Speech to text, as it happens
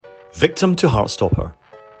Victim to Heartstopper,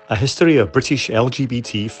 a history of British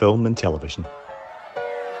LGBT film and television.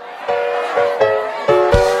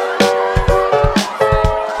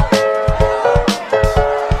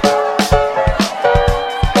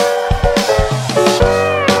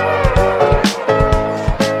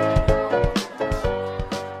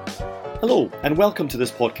 Hello, and welcome to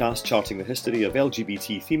this podcast charting the history of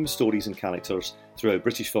LGBT themed stories and characters throughout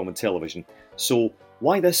British film and television. So,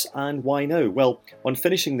 why this and why now? Well, on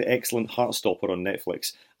finishing the excellent Heartstopper on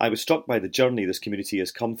Netflix, I was struck by the journey this community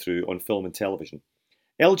has come through on film and television.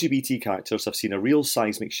 LGBT characters have seen a real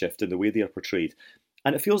seismic shift in the way they are portrayed,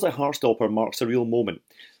 and it feels like Heartstopper marks a real moment.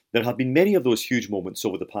 There have been many of those huge moments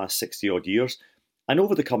over the past 60-odd years, and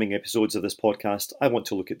over the coming episodes of this podcast, I want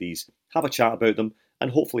to look at these, have a chat about them, and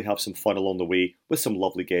hopefully have some fun along the way with some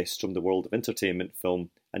lovely guests from the world of entertainment, film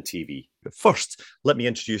and TV. But first, let me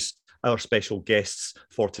introduce our special guests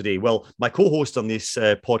for today. Well, my co-host on this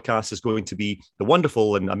podcast is going to be the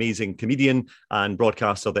wonderful and amazing comedian and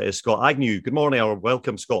broadcaster that is Scott Agnew. Good morning or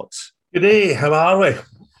welcome, Scott. Good day, how are we?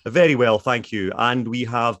 Very well, thank you. And we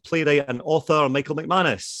have playwright and author Michael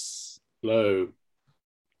McManus. Hello.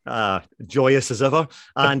 Joyous as ever.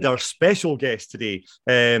 And our special guest today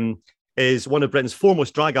is one of Britain's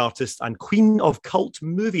foremost drag artists and queen of cult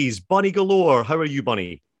movies, Bunny Galore. How are you,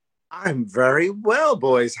 Bunny? I'm very well,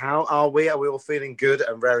 boys. How are we? Are we all feeling good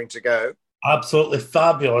and raring to go? Absolutely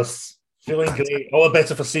fabulous. Feeling great. All the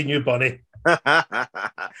better for seeing you, Bunny. I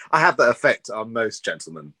have that effect on most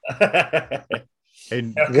gentlemen.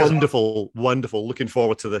 And wonderful. Looking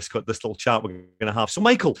forward to this little chat we're going to have. So,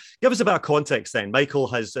 Michael, give us a bit of context then. Michael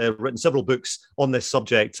has written several books on this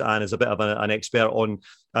subject and is a bit of an expert on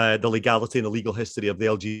the legality and the legal history of the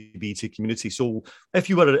LGBT community. So, if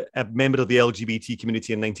you were a member of the LGBT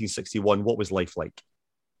community in 1961, what was life like?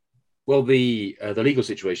 Well, the legal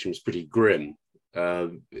situation was pretty grim.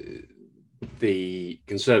 The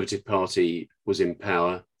Conservative Party was in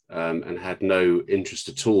power. And had no interest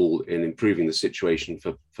at all in improving the situation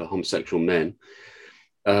for homosexual men.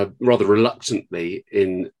 Rather reluctantly,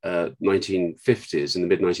 in the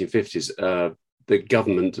mid-1950s, the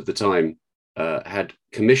government at the time had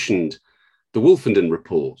commissioned the Wolfenden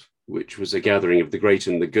Report, which was a gathering of the great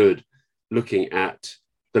and the good, looking at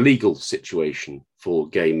the legal situation for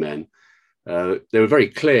gay men. They were very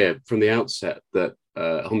clear from the outset that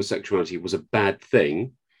homosexuality was a bad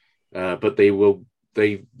thing, but they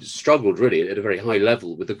struggled really at a very high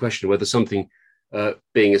level with the question of whether something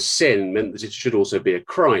being a sin meant that it should also be a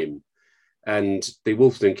crime. And the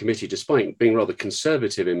Wolfenden Committee, despite being rather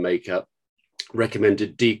conservative in makeup,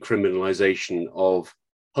 recommended decriminalisation of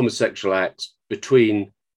homosexual acts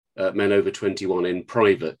between men over 21 in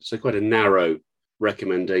private. So quite a narrow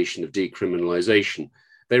recommendation of decriminalisation.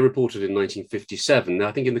 They reported in 1957. Now,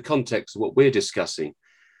 I think in the context of what we're discussing,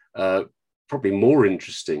 probably more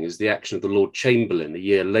interesting is the action of the Lord Chamberlain a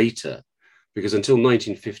year later, because until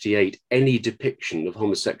 1958, any depiction of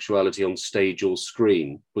homosexuality on stage or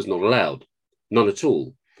screen was not allowed, none at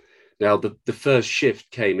all. Now, the first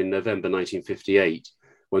shift came in November 1958,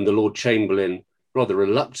 when the Lord Chamberlain rather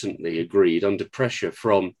reluctantly agreed, under pressure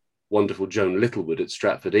from wonderful Joan Littlewood at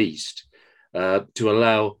Stratford East, to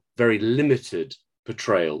allow very limited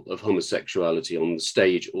portrayal of homosexuality on the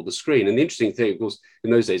stage or the screen. And the interesting thing, of course,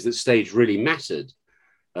 in those days, that stage really mattered.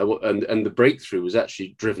 And the breakthrough was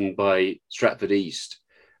actually driven by Stratford East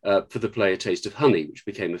for the play A Taste of Honey, which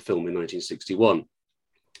became a film in 1961.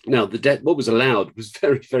 Now, what was allowed was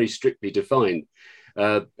very, very strictly defined.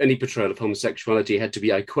 Any portrayal of homosexuality had to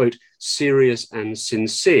be, I quote, serious and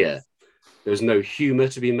sincere. There was no humour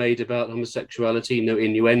to be made about homosexuality, no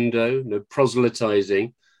innuendo, no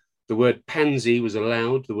proselytizing. The word pansy was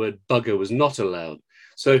allowed. The word bugger was not allowed.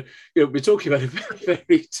 So, we're talking about a very,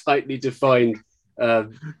 very tightly defined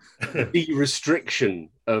de-restriction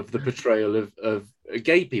of the portrayal of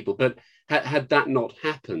gay people. But had that not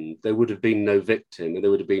happened, there would have been no victim and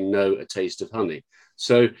there would have been no A Taste of Honey.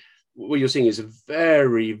 So what you're seeing is a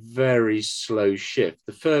very, very slow shift.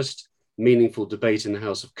 The first meaningful debate in the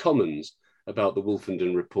House of Commons about the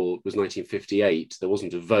Wolfenden Report was 1958. There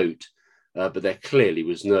wasn't a vote. But there clearly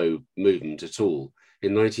was no movement at all.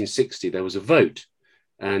 In 1960, there was a vote,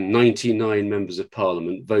 and 99 members of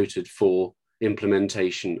Parliament voted for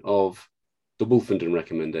implementation of the Wolfenden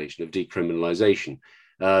recommendation of decriminalisation,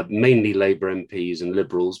 mainly Labour MPs and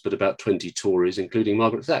Liberals, but about 20 Tories, including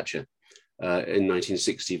Margaret Thatcher, in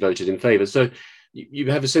 1960 voted in favour. So you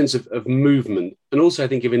have a sense of movement, and also I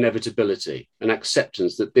think of inevitability and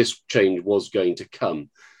acceptance that this change was going to come.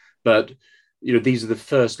 But these are the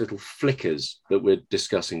first little flickers that we're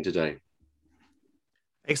discussing today.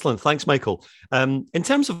 Excellent. Thanks, Michael. In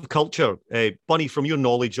terms of culture, Bunny, from your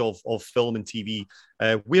knowledge of film and TV,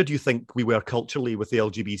 where do you think we were culturally with the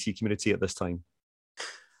LGBT community at this time?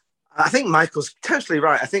 I think Michael's totally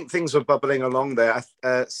right. I think things were bubbling along there.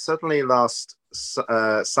 Suddenly last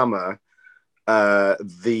summer, I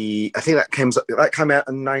think that came out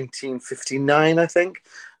in 1959, I think,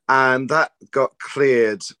 and that got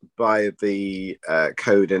cleared by the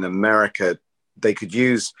code in America. They could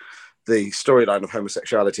use the storyline of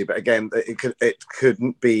homosexuality, but again, it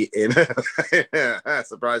couldn't be in a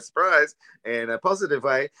surprise, surprise, in a positive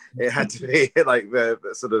way. It had to be like the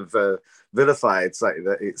sort of vilified, it's like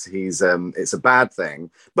that it's a bad thing.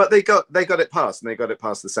 But they got it passed, and they got it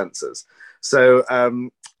past the censors. So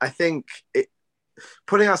I think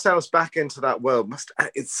putting ourselves back into that world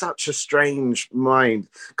it's such a strange mind,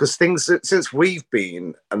 because things since we've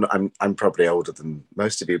been, and I'm probably older than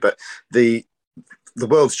most of you, but the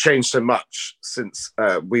world's changed so much since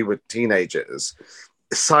we were teenagers.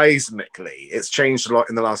 Seismically, it's changed a lot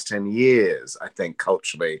in the last 10 years, I think,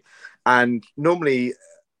 culturally. And normally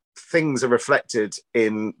things are reflected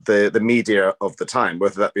in the media of the time,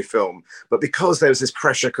 whether that be film. But because there was this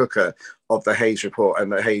pressure cooker of the Hayes Report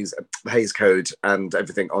and the Hayes Code and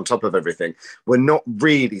everything on top of everything, we're not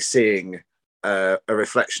really seeing a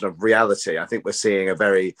reflection of reality. I think we're seeing a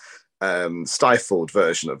very stifled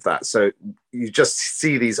version of that. So you just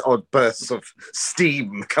see these odd bursts of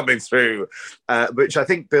steam coming through, which I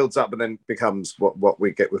think builds up and then becomes what we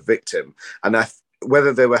get with Victim. And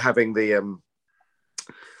whether they were having the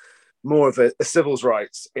more of a civil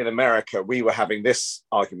rights in America, we were having this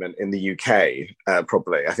argument in the UK,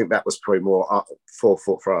 probably. I think that was probably more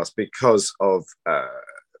forethought for us because of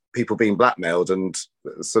people being blackmailed, and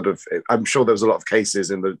sort of, I'm sure there was a lot of cases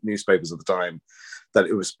in the newspapers at the time that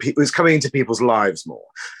it was coming into people's lives more.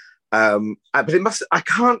 But I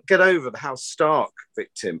can't get over how stark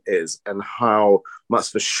Victim is and how much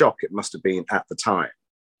of a shock it must have been at the time.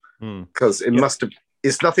 Because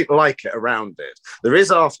it's nothing like it around it. There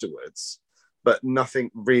is afterwards, but nothing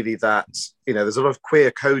really that, there's a lot of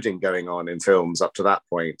queer coding going on in films up to that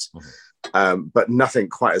point, but nothing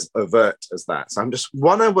quite as overt as that. So I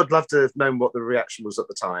would love to have known what the reaction was at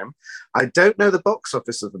the time. I don't know the box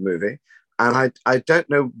office of the movie, and I don't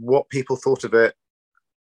know what people thought of it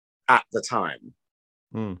at the time.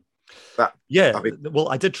 Well,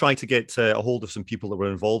 I did try to get a hold of some people that were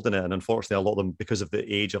involved in it, and unfortunately, a lot of them, because of the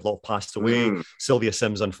age, a lot have passed away. Sylvia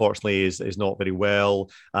Sims, unfortunately, is not very well,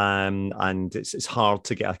 and it's hard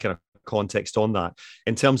to get a kind of context on that.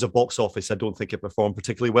 In terms of box office, I don't think it performed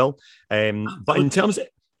particularly well. But in terms of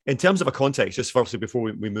a context, just firstly before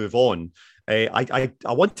we move on, I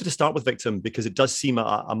wanted to start with Victim because it does seem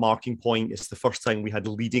a marking point. It's the first time we had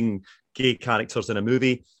leading gay characters in a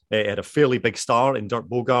movie. It had a fairly big star in Dirk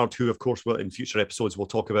Bogarde, who, of course, in future episodes we'll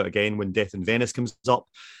talk about again when Death in Venice comes up.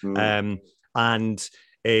 It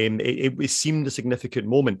seemed a significant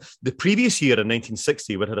moment. The previous year in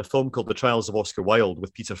 1960, we had a film called The Trials of Oscar Wilde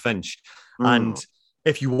with Peter Finch. And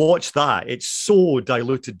if you watch that, it's so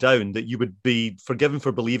diluted down that you would be forgiven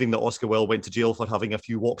for believing that Oscar Wilde went to jail for having a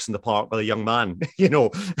few walks in the park with a young man. It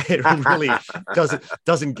really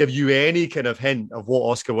doesn't give you any kind of hint of what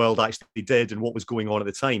Oscar Wilde actually did and what was going on at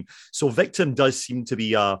the time. So Victim does seem to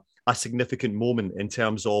be a significant moment in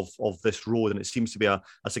terms of this road, and it seems to be a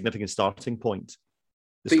significant starting point.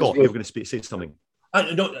 Scott, you were going to say something.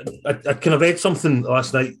 I kind of read something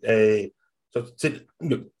last night. So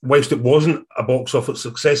whilst it wasn't a box office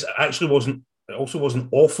success, it also wasn't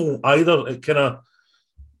awful either. It kind of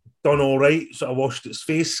done all right, sort of washed its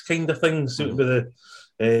face kind of thing. Seemed to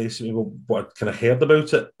be what I kind of heard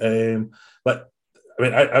about it. But I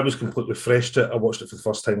mean, I was completely fresh to it. I watched it for the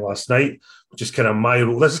first time last night, which is kind of my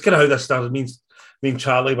role. This is kind of how this started. Me and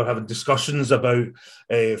Charlie were having discussions about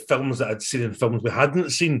films that I'd seen and films we hadn't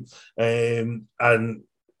seen. And I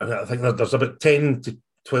think there's about 10 to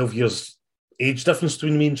 12 years age difference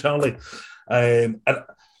between me and Charlie. And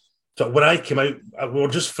so when I came out, we were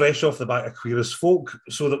just fresh off the back of Queer as Folk.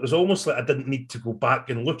 So that was almost like I didn't need to go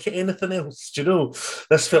back and look at anything else.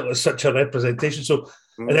 This felt like such a representation. So,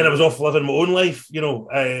 and then I was off living my own life,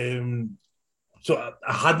 so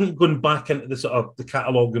I hadn't gone back into the sort of the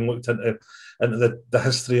catalogue and looked into the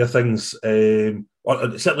history of things. Or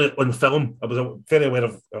certainly on film, I was very aware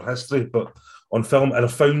of our history, but on film, and I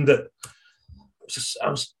found that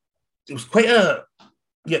it was quite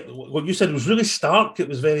what you said was really stark. It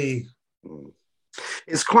was very.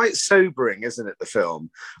 It's quite sobering, isn't it? The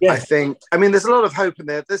film. Yeah. I mean, there's a lot of hope in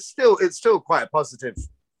there. It's still quite a positive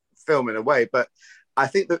film in a way, but I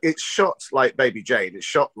think that it's shot like Baby Jane. It's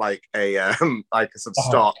shot like a like a sort of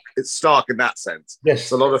stark. It's stark in that sense. Yes,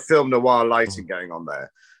 there's a lot of film noir lighting going on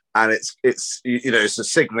there, and it's it's a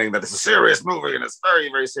signaling that it's a serious movie and it's very,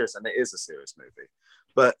 very serious, and it is a serious movie.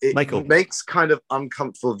 But it makes kind of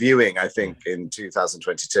uncomfortable viewing, I think, in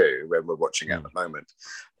 2022 when we're watching it at the moment.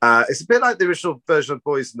 It's a bit like the original version of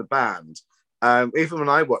Boys in the Band. Even when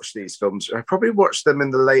I watched these films, I probably watched them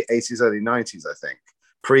in the late 80s, early 90s, I think,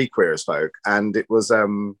 pre-Queer as Folk, and it was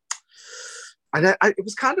it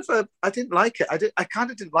was kind of I didn't like it. I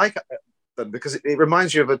kind of didn't like them because it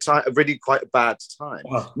reminds you of a really quite a bad time.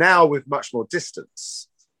 Wow. Now with much more distance,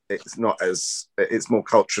 it's not as, it's more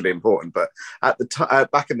culturally important. But at the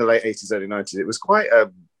back in the late 80s, early 90s, it was quite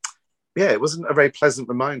it wasn't a very pleasant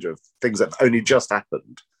reminder of things that only just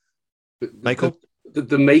happened. Michael,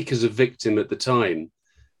 the makers of Victim at the time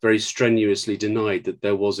very strenuously denied that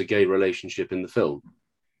there was a gay relationship in the film.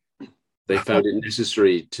 They found it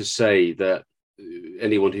necessary to say that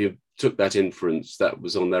anyone who took that inference, that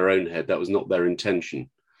was on their own head, that was not their intention.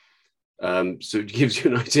 So it gives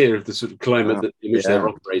you an idea of the sort of climate in which they're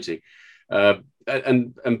operating.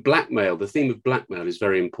 And blackmail, the theme of blackmail is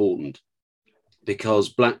very important because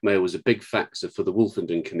blackmail was a big factor for the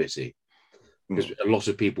Wolfenden Committee, because a lot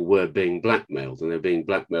of people were being blackmailed, and they're being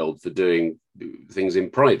blackmailed for doing things in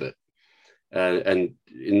private. And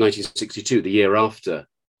in 1962, the year after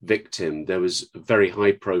Victim, there was a very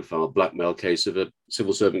high-profile blackmail case of a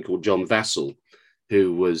civil servant called John Vassell,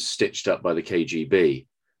 who was stitched up by the KGB.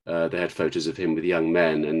 They had photos of him with young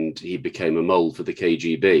men, and he became a mole for the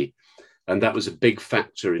KGB. And that was a big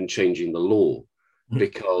factor in changing the law,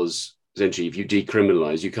 because essentially, if you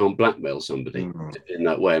decriminalize, you can't blackmail somebody in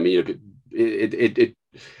that way. I mean,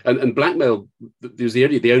 and blackmail was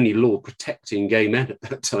the only law protecting gay men at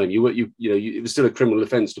that time. It was still a criminal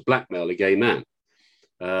offence to blackmail a gay man.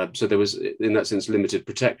 So there was, in that sense, limited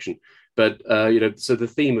protection. But so the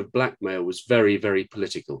theme of blackmail was very, very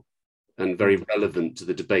political and very relevant to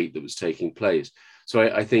the debate that was taking place. So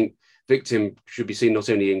I think Victim should be seen not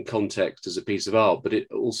only in context as a piece of art, but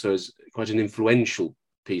it also as quite an influential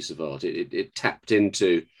piece of art. It tapped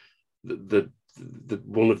into the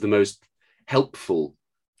one of the most helpful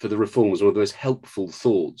for the reformers, one of the most helpful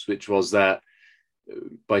thoughts, which was that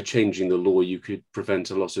by changing the law, you could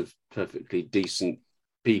prevent a lot of perfectly decent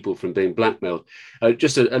people from being blackmailed.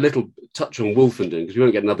 Just a little touch on Wolfenden, because we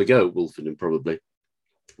won't get another go at Wolfenden probably.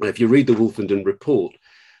 If you read the Wolfenden report,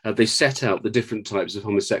 they set out the different types of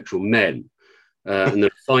homosexual men. And there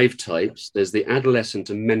are 5 types. There's the adolescent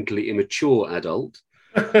and mentally immature adult,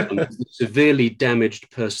 the severely damaged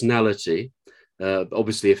personality,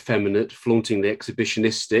 obviously effeminate, flaunting the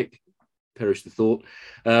exhibitionistic, perish the thought,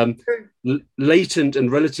 latent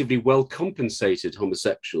and relatively well-compensated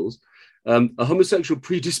homosexuals, a homosexual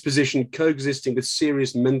predisposition coexisting with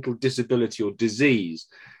serious mental disability or disease,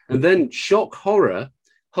 and then, shock horror,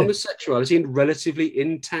 homosexuality and relatively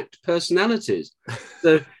intact personalities.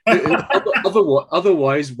 So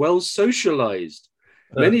otherwise well socialized.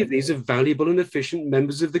 Many of these are valuable and efficient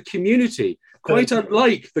members of the community, quite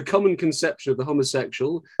unlike the common conception of the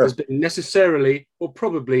homosexual as being necessarily or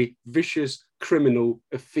probably vicious, criminal,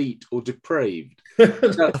 effete, or depraved.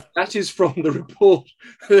 Now, that is from the report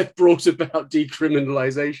that brought about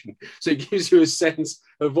decriminalisation. So it gives you a sense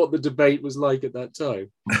of what the debate was like at that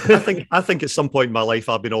time. I think at some point in my life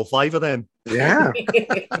I've been all 5 of them. Yeah.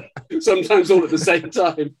 Sometimes all at the same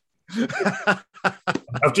time.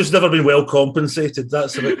 I've just never been well compensated.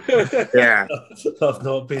 That's a bit. Yeah. I've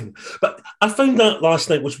not been. But I found that last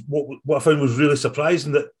night was what I found was really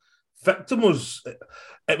surprising, that Victim was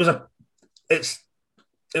a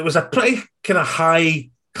pretty kind of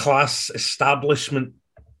high class establishment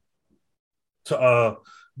to a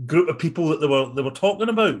group of people that they were talking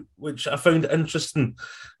about, which I found interesting.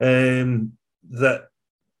 That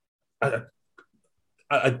I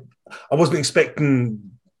wasn't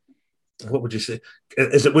expecting. What would you say?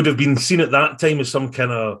 As it would have been seen at that time as some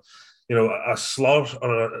kind of, a slur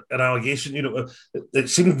or an allegation. It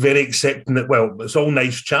seemed very accepting that, well, it's all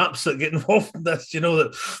nice chaps that get involved in this,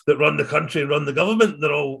 that run the country and run the government.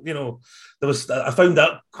 They're all, I found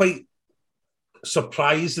that quite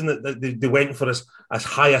surprising that they went for as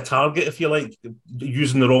high a target, if you like,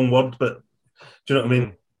 using the wrong word, but do you know what I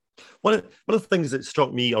mean? One of the things that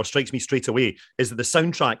struck me or strikes me straight away is that the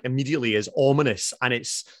soundtrack immediately is ominous, and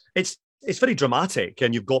it's very dramatic.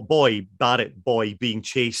 And you've got Barrett Boy being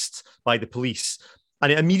chased by the police,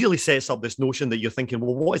 and it immediately sets up this notion that you're thinking,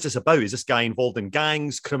 well, what is this about? Is this guy involved in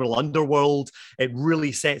gangs, criminal underworld? It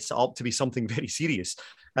really sets it up to be something very serious.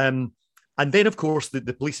 And then, of course, the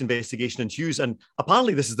police investigation ensues. And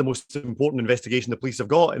apparently this is the most important investigation the police have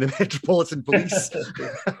got in the Metropolitan Police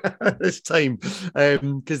at this time,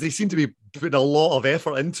 because they seem to be putting a lot of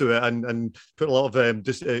effort into it and put a lot of a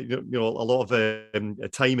lot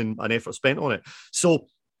of time and effort spent on it. So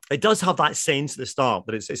it does have that sense at the start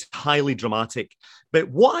that it's highly dramatic. But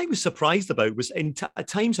what I was surprised about was at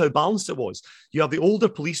times how balanced it was. You have the older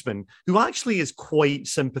policeman who actually is quite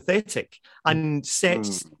sympathetic and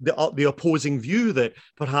sets the opposing view that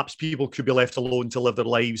perhaps people could be left alone to live their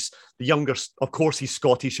lives. The younger, of course, he's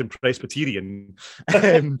Scottish and Presbyterian,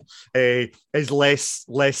 is less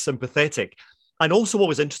sympathetic. And also what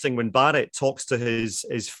was interesting when Barrett talks to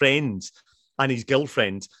his friend and his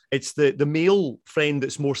girlfriend, it's the male friend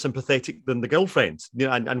that's more sympathetic than the girlfriend. You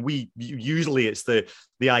know, and we usually it's the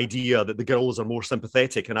idea that the girls are more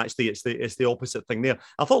sympathetic, and actually it's the opposite thing there.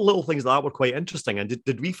 I thought little things like that were quite interesting. And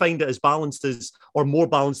did we find it as balanced or more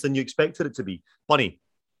balanced than you expected it to be? Bunny?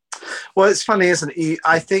 Well, it's funny, isn't it?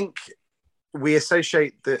 I think we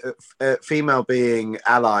associate the female being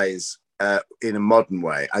allies in a modern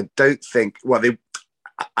way. I don't think,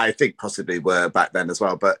 I think possibly were back then as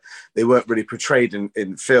well, but they weren't really portrayed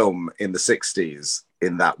in film in the 60s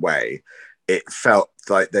in that way. It felt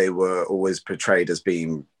like they were always portrayed as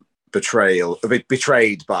being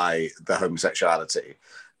betrayed by the homosexuality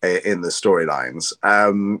in the storylines.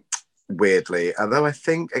 Weirdly, although I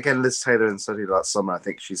think, again, Liz Taylor in Study Last Summer, I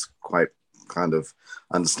think she's quite kind of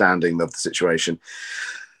understanding of the situation.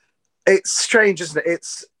 It's strange, isn't it?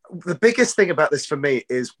 It's the biggest thing about this for me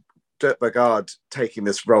is Dirk Bogarde taking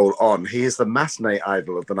this role on. He is the matinee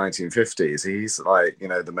idol of the 1950s. He's like,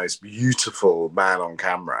 the most beautiful man on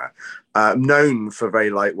camera, known for very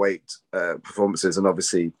lightweight performances. And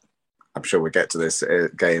obviously, I'm sure we'll get to this,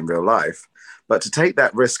 gay in real life. But to take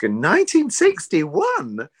that risk in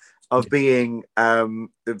 1961 of being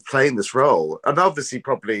playing this role, and obviously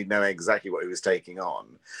probably knowing exactly what he was taking on,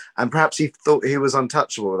 and perhaps he thought he was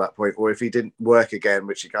untouchable at that point, or if he didn't work again,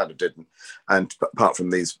 which he kind of didn't, and apart from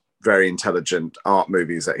these very intelligent art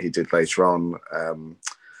movies that he did later on,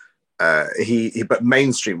 but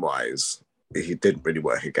mainstream wise, he didn't really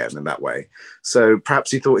work again in that way. So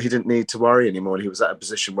perhaps he thought he didn't need to worry anymore, and he was at a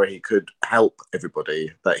position where he could help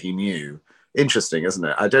everybody that he knew. Interesting, isn't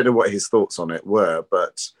it? I don't know what his thoughts on it were,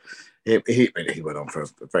 but he went on for a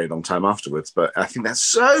very long time afterwards. But I think that's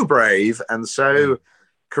so brave and so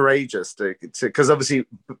courageous to because obviously,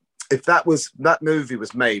 if that movie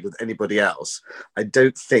was made with anybody else, I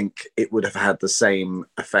don't think it would have had the same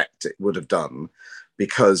effect it would have done,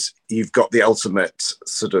 because you've got the ultimate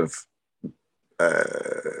sort of,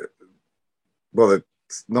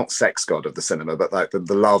 not sex god of the cinema, but like the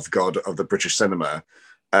love god of the British cinema,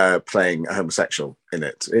 playing a homosexual in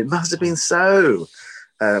it. It must have been so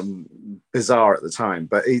bizarre at the time,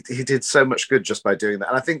 but he did so much good just by doing that.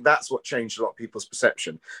 And I think that's what changed a lot of people's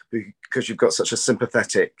perception, because you've got such a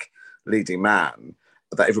sympathetic leading man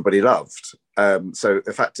that everybody loved. So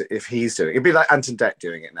the fact that if he's doing it, it'd be like Anton Deck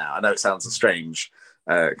doing it now. I know it sounds a strange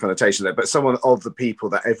connotation there, but someone of the people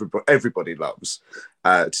that everybody loves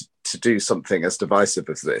to do something as divisive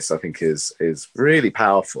as this, I think is really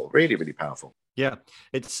powerful, really, really powerful. Yeah,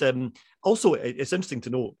 it's also it's interesting to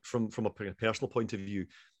note from a personal point of view.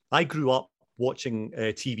 I grew up watching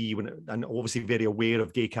TV and obviously very aware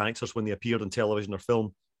of gay characters when they appeared on television or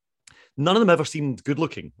film. None of them ever seemed good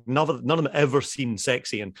looking. None of them ever seemed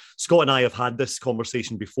sexy. And Scott and I have had this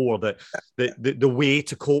conversation before, that the way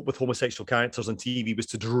to cope with homosexual characters on TV was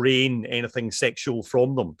to drain anything sexual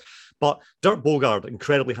from them. But Dirk Bogarde,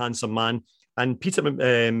 incredibly handsome man, and Peter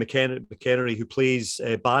McKenry, who plays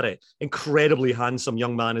Barrett, incredibly handsome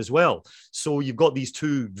young man as well. So you've got these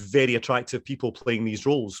two very attractive people playing these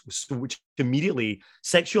roles, which immediately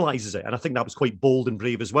sexualizes it. And I think that was quite bold and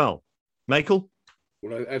brave as well. Michael?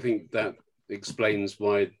 Well, I think that explains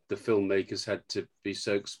why the filmmakers had to be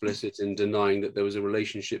so explicit in denying that there was a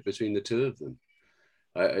relationship between the two of them.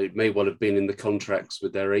 It may well have been in the contracts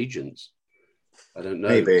with their agents. I don't know.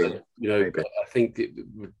 Maybe. But I think it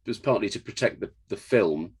was partly to protect the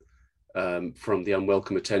film from the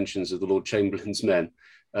unwelcome attentions of the Lord Chamberlain's men,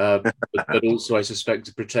 but also, I suspect,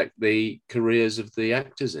 to protect the careers of the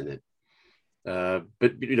actors in it.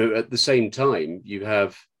 But at the same time, you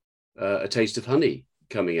have A Taste of Honey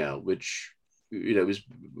coming out, which was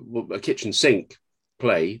a kitchen sink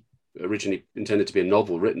play, originally intended to be a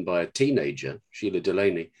novel written by a teenager, Sheila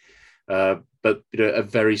Delaney, but a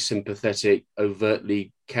very sympathetic,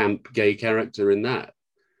 overtly camp gay character in that,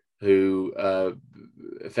 who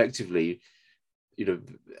effectively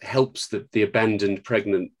helps the abandoned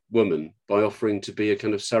pregnant woman by offering to be a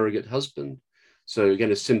kind of surrogate husband. So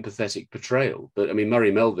again, a sympathetic portrayal. But I mean,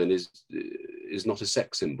 Murray Melvin is not a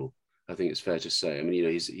sex symbol. I think it's fair to say. I mean, you know,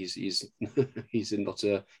 he's he's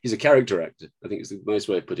a character actor. I think it's the nice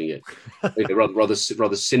way of putting it. You know, rather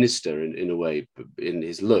sinister in a way in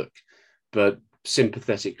his look, but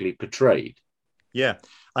sympathetically portrayed. Yeah,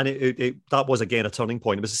 and it that was again a turning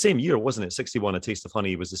point. It was the same year, wasn't it? 61, A Taste of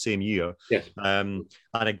Honey was the same year. Yes. And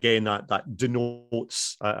again, that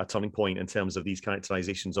denotes a turning point in terms of these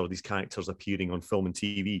characterizations or these characters appearing on film and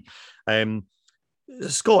TV.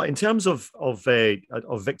 Scott, in terms of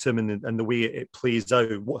Victim and the way it plays out,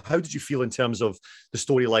 how did you feel in terms of the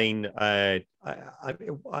storyline?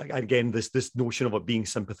 Again, this notion of it being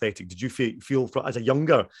sympathetic. Did you feel as a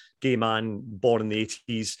younger gay man born in the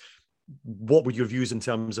 80s? What were your views in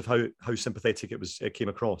terms of how sympathetic it came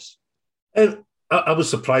across? I was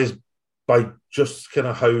surprised by just kind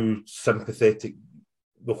of how sympathetic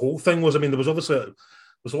the whole thing was. I mean, there was obviously a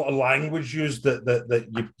lot of language used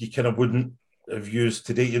that you kind of wouldn't have used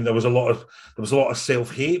today, and there was a lot of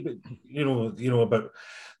self-hate, but there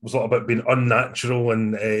was a lot about being unnatural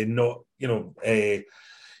and not the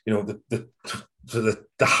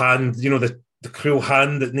hand, the cruel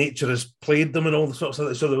hand that nature has played them and all the sorts of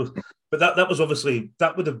that. So there was, but that was obviously,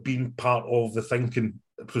 that would have been part of the thinking,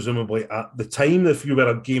 presumably at the time, if you were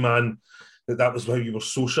a gay man, that was how you were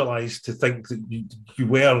socialised to think that you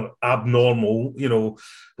were abnormal.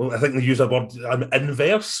 Well, I think they use a word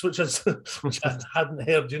inverse, which I hadn't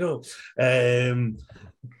heard.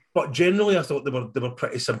 But generally, I thought they were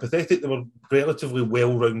pretty sympathetic. They were relatively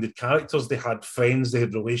well-rounded characters. They had friends. They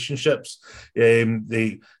had relationships.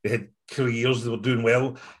 They had careers. They were doing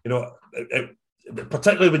well.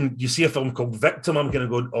 Particularly when you see a film called Victim, I'm going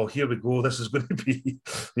to go, oh, here we go. This is going to be,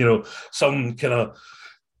 some kind of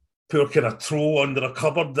poor kind of troll under a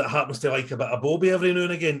cupboard that happens to like a bit of Bobby every now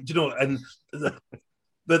and again, and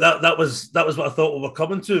but that was what I thought we were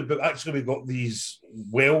coming to. But actually, we got these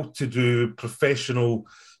well-to-do, professional,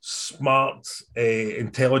 smart,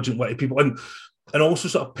 intelligent, witty people, and also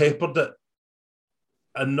sort of peppered it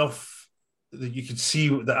enough that you could see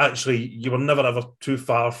that actually you were never ever too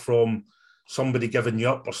far from somebody giving you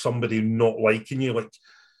up or somebody not liking you. Like,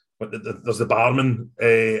 there's the barman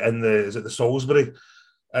in the Salisbury.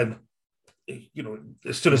 And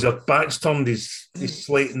as soon as their back's turned, he's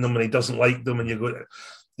slating them and he doesn't like them, and you go,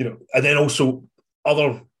 and then also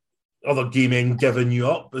other gay men giving you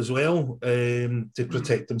up as well to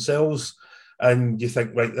protect themselves, and you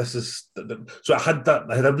think, right, this is so. I had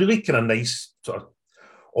a really kind of nice sort of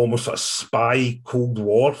almost sort of spy Cold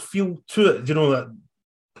War feel to it. That.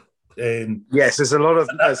 Yes, there's a lot of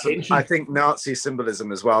I think Nazi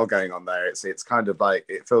symbolism as well going on there. It's kind of like,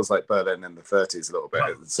 it feels like Berlin in the 30s a little bit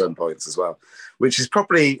at certain points as well, which is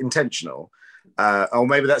probably intentional, or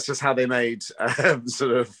maybe that's just how they made dramas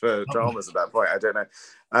at that point. I don't know.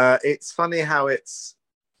 It's funny how it's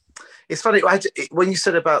funny when you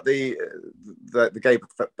said about the gay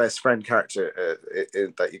best friend character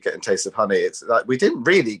that you get in Taste of Honey. It's like we didn't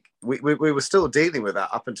really we were still dealing with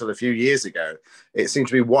that up until a few years ago. It seemed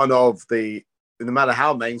to be one of the, no matter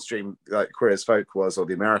how mainstream like Queer as Folk was, or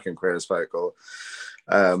the American Queer as Folk, or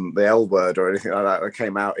the L Word or anything like that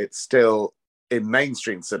came out, it's still in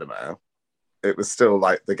mainstream cinema. It was still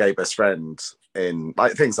like the gay best friend in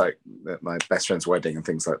like things like My Best Friend's Wedding and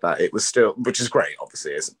things like that. It was still, which is great,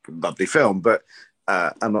 obviously, it's a lovely film, but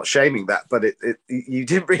I'm not shaming that, but you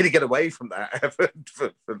didn't really get away from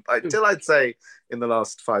that until I'd say in the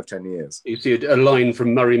last 5-10 years. You see a line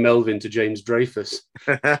from Murray Melvin to James Dreyfus.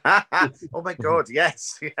 Oh my God,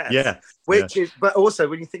 yes. Yeah. Which is, but also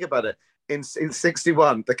when you think about it, in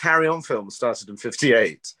 61, the Carry On film started in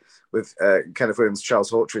 58 with Kenneth Williams,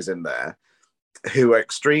 Charles Hawtrey's in there, who are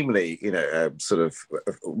extremely, sort of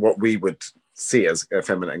what we would see as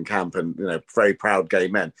effeminate and camp, and very proud gay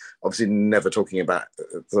men. Obviously, never talking about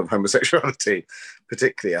sort of homosexuality,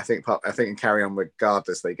 particularly. I think in Carry On,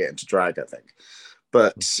 regardless, they get into drag. I think,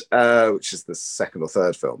 but which is the second or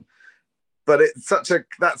third film. But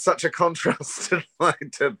that's such a contrast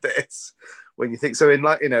to this when you think so. In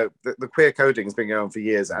the queer coding has been going on for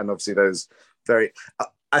years, and obviously those very.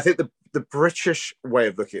 I think the British way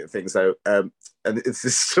of looking at things, though, and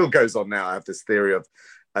this still goes on now. I have this theory of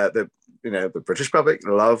the British public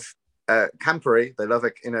love campery. They love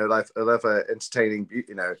love a entertaining,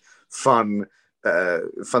 fun,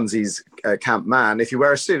 funsies camp man. If you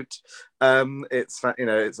wear a suit, it's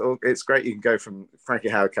great. You can go from Frankie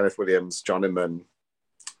Howerd, Kenneth Williams, John Inman,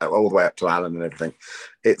 all the way up to Alan and everything.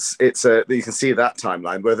 It's you can see that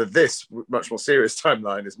timeline, whether this much more serious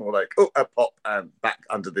timeline is more like a pop and back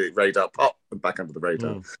under the radar, pop and back under the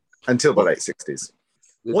radar until the late 60s.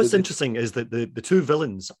 What's interesting is that the two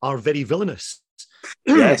villains are very villainous.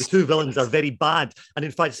 The two villains are very bad. And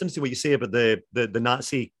in fact, it's interesting what you say about the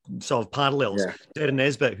Nazi sort of parallels. Darren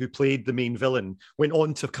Nesbitt, who played the main villain, went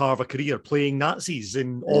on to carve a career playing Nazis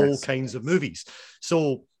in all kinds of movies.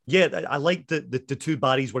 So, yeah, I like that the two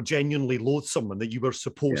Barrys were genuinely loathsome and that you were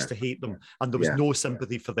supposed to hate them, and there was no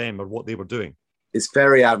sympathy for them or what they were doing. It's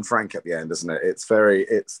very Anne Frank at the end, isn't it?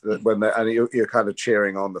 When you're kind of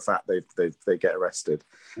cheering on the fact they get arrested.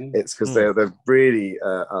 It's because they're really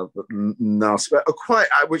nasty,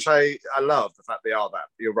 which I love the fact they are that.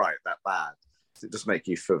 You're right, that bad. It just make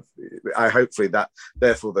you feel. Hopefully that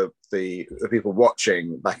therefore the people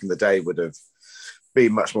watching back in the day would have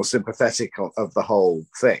been much more sympathetic of the whole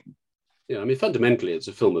thing. Yeah, I mean, fundamentally, it's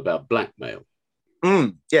a film about blackmail.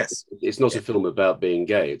 Yes, it's not a film about being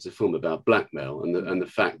gay. It's a film about blackmail and the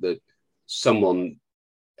fact that someone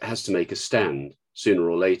has to make a stand sooner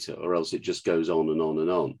or later, or else it just goes on and on and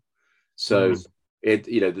on. So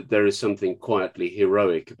there is something quietly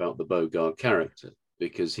heroic about the Bogart character,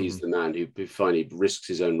 because he's the man who finally risks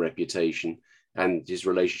his own reputation and his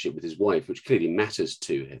relationship with his wife, which clearly matters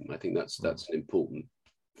to him. I think that's an important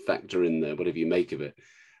factor in there, whatever you make of it.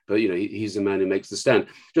 But, he's the man who makes the stand.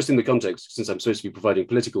 Just in the context, since I'm supposed to be providing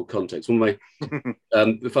political context, one of my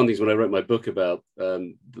the fun things when I wrote my book about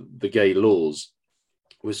the gay laws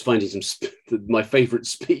was finding my favourite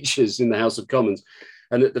speeches in the House of Commons.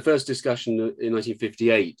 And at the first discussion in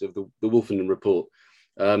 1958 of the Wolfenden Report,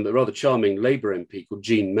 a rather charming Labour MP called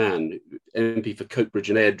Jean Mann, MP for Coatbridge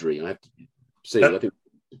and Airdrie, I have to say, I think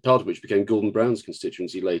part of which became Gordon Brown's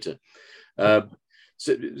constituency later,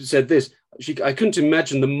 said this: I couldn't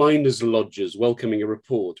imagine the miners' lodgers welcoming a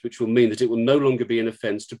report which will mean that it will no longer be an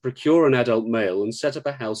offence to procure an adult male and set up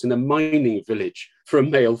a house in a mining village for a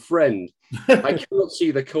male friend. I cannot see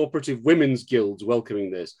the cooperative women's guilds welcoming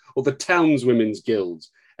this, or the town's women's guilds.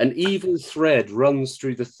 An evil thread runs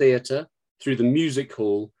through the theatre, through the music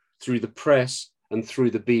hall, through the press, and through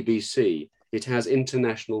the BBC. It has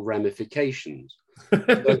international ramifications.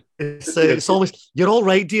 It's almost, you're all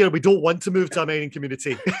right, dear. We don't want to move to a mining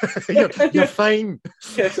community. you're fine.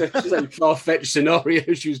 Yes, it's like far-fetched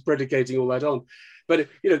scenario she was predicating all that on. But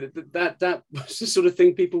that was the sort of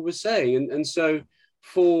thing people were saying, and so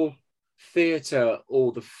for theatre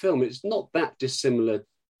or the film, it's not that dissimilar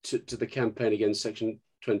to the campaign against Section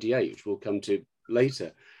 28, which we'll come to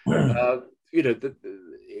later.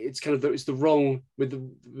 It's kind of it's the wrong with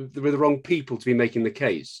the wrong people to be making the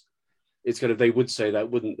case. It's kind of, they would say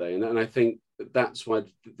that, wouldn't they? And I think that's why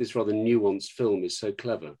this rather nuanced film is so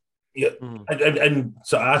clever. Yeah, and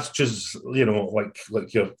so Astra's,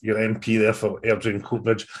 like your MP there for Airdrie and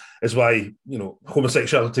Coatbridge is why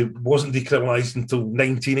homosexuality wasn't decriminalised until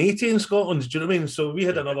 1980 in Scotland. Do you know what I mean? So we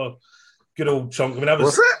had another good old chunk. I mean,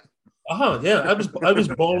 was it? Yeah, I was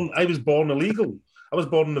born illegal. I was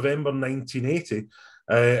born in November 1980.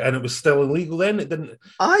 And it was still illegal then. It didn't.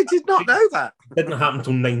 I did not know that. It didn't happen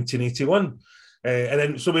until 1981, and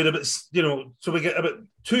then so we had so we get about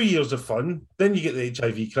 2 years of fun. Then you get the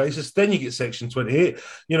HIV crisis. Then you get Section 28.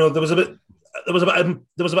 There was about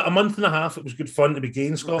a month and a half. It was good fun to be gay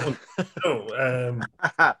in Scotland.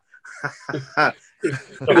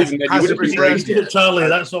 Charlie,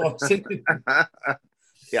 that's all I'm saying.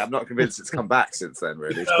 Yeah, I'm not convinced it's come back since then,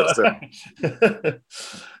 really.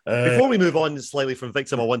 Before we move on slightly from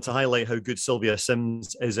Victim, I want to highlight how good Sylvia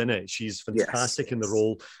Sims is in it. She's fantastic in the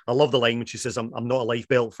role. I love the line when she says, I'm not a life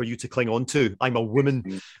belt for you to cling on to. I'm a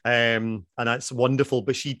woman. And that's wonderful.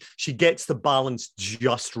 But she gets the balance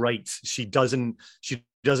just right. She doesn't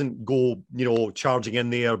go, charging in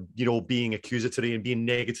there, being accusatory and being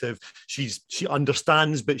negative. She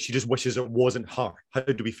understands, but she just wishes it wasn't her. How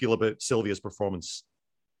do we feel about Sylvia's performance?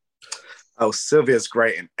 Oh, Sylvia's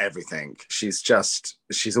great in everything. She's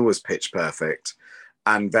always pitch perfect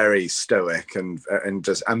and very stoic and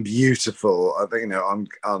beautiful. I think,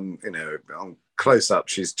 on close up,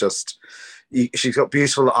 she's got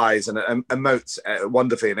beautiful eyes and emotes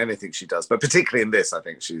wonderfully in anything she does. But particularly in this, I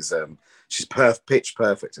think she's pitch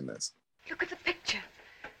perfect in this. Look at the picture.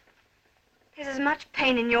 There's as much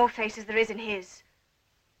pain in your face as there is in his.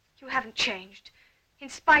 You haven't changed. In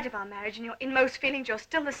spite of our marriage and your inmost feelings, you're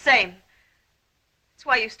still the same. That's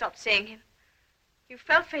why you stopped seeing him. You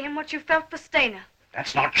felt for him what you felt for Stainer.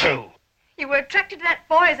 That's not true. You were attracted to that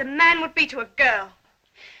boy as a man would be to a girl.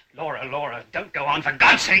 Laura, don't go on. For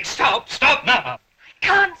God's sake, stop now. I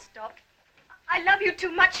can't stop. I love you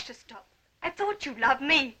too much to stop. I thought you loved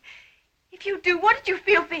me. If you do, what did you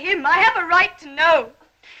feel for him? I have a right to know.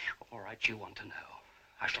 All right, you want to know.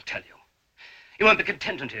 I shall tell you. You won't be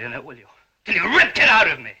content until you know, will you? Till you ripped it out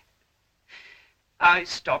of me. I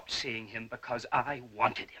stopped seeing him because I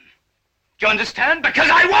wanted him. Do you understand? Because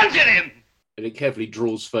I wanted him! and it carefully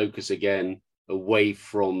draws focus again away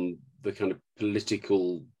from the kind of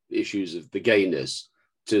political issues of the gayness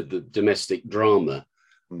to the domestic drama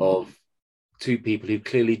of two people who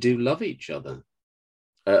clearly do love each other,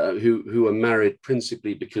 who are married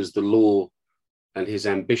principally because the law and his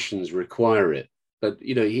ambitions require it. But,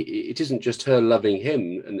 you know, it isn't just her loving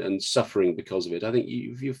him and suffering because of it. I think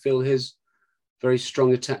you feel his very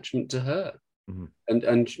strong attachment to her. Mm-hmm.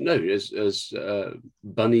 And no, as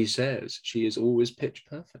Bunny says, she is always pitch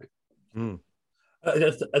perfect. Mm.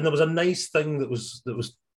 And there was a nice thing that was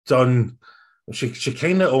done. She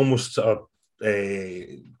kind of almost sort of,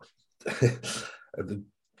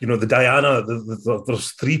 you know, the Diana,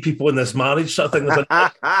 there's three people in this marriage sort of thing. There's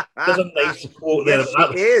a nice quote there. Yes,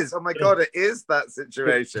 it is. Oh my God, it is that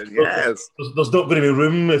situation. Yes. There's not going to be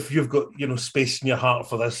room if you've got, you know, space in your heart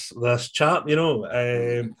for this chap, you know.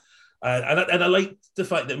 And I like the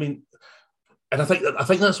fact that, I mean, and I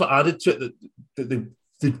think that's what added to it,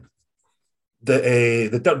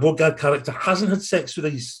 the Dirk Bogarde character hasn't had sex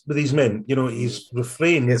with these men. You know, he's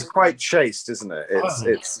refrained. It's quite chaste, isn't it?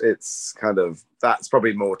 It's kind of, that's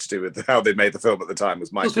probably more to do with how they made the film at the time.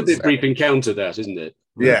 Was Michael? It's a bit Brief Encounter, that, isn't it?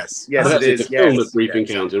 Yes, it is. The film of Brief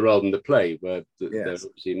Encounter rather than the play, where they're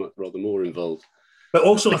obviously much rather more involved. But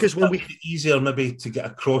also, because when we easier maybe to get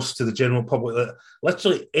across to the general public that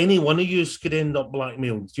literally any one of you could end up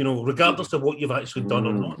blackmailed. You know, regardless of what you've actually done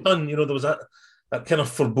or not done. You know, there was that kind of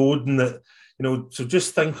foreboding that. You know, so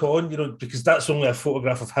just think on, you know, because that's only a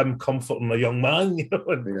photograph of him comforting a young man, you know.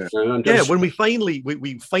 When we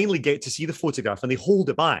finally get to see the photograph and they hold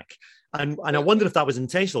it back. And I wonder if that was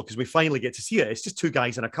intentional because we finally get to see it. It's just two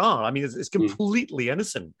guys in a car. I mean, it's completely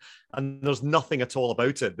innocent. And there's nothing at all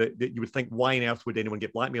about it that you would think, why on earth would anyone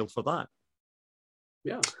get blackmailed for that?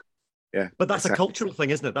 Yeah. But that's a cultural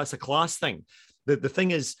thing, isn't it? That's a class thing. The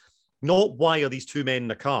thing is not why are these two men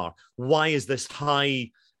in a car? Why is this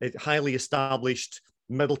highly established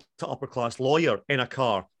middle to upper class lawyer in a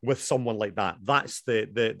car with someone like that? That's the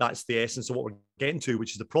essence of what we're getting to,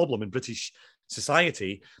 which is the problem in British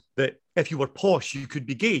society, that if you were posh, you could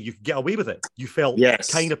be gay, you could get away with it. You felt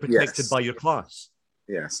kind of protected by your class.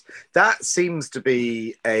 Yes, that seems to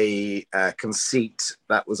be a conceit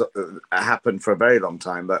that was happened for a very long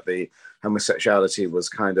time, that the homosexuality was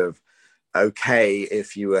kind of okay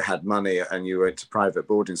if you had money and you went to private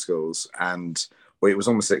boarding schools, and it was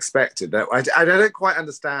almost expected. I don't quite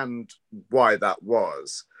understand why that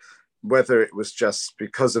was, whether it was just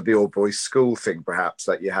because of the all-boys school thing, perhaps,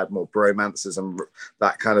 that you had more bromances and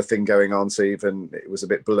that kind of thing going on, so even it was a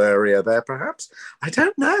bit blurrier there, perhaps. I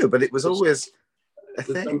don't know, but it was always a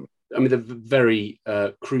thing. I mean, the very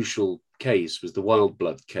crucial case was the Wild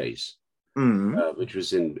Blood case, which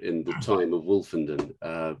was in the time of Wolfenden.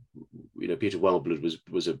 You know, Peter Wildblood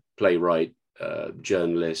was a playwright,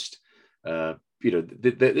 journalist. You know,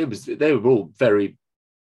 they were all very,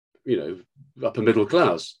 you know, upper middle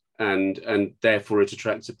class, and therefore it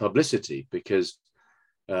attracted publicity because,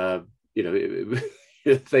 you know,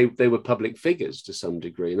 they were public figures to some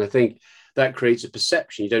degree, and I think that creates a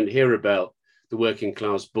perception. You don't hear about the working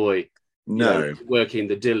class boy, working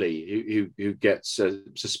the dilly who gets a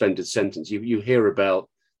suspended sentence. You hear about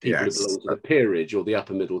people who belong to the peerage or the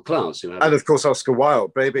upper middle class. And of course, Oscar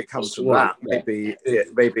Wilde. Maybe it comes from that. Maybe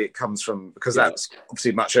it comes from, because that's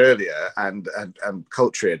obviously much earlier, and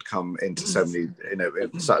culture had come into so many, you know,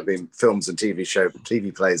 it started being films and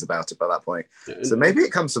TV plays about it by that point. So maybe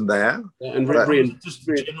it comes from there. And just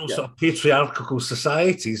general sort of patriarchal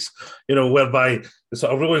societies, you know, whereby the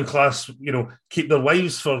sort of ruling class, you know, keep their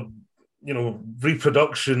wives for, you know,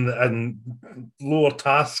 reproduction and lower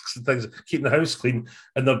tasks and things, keeping the house clean,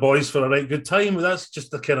 and their boys for a right good time. That's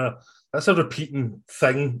just that's a repeating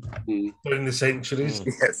thing during the centuries.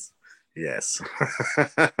 Yes. Yes.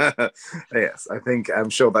 Yes.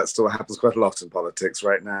 I'm sure that still happens quite a lot in politics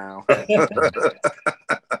right now.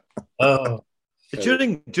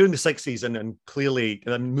 During the 60s and clearly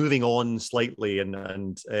moving on slightly,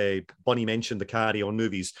 and Bunny mentioned the Carry On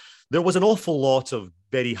movies, there was an awful lot of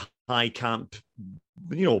very high camp,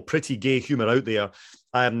 you know, pretty gay humour out there.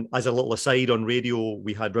 As a little aside, on radio,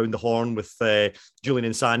 we had Round the Horn with Julian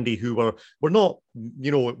and Sandy, who were not,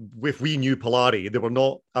 you know, if we knew Polari, they were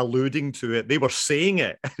not alluding to it. They were saying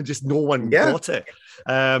it, just no one got it.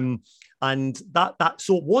 And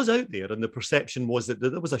so it was out there, and the perception was that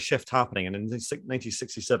there was a shift happening. And in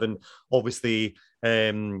 1967, obviously,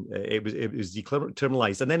 it was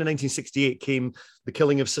decriminalized. And then in 1968 came the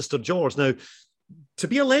killing of Sister George. Now, to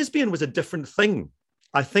be a lesbian was a different thing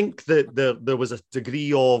I think that there was a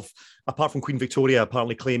degree of, apart from Queen Victoria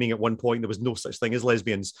apparently claiming at one point there was no such thing as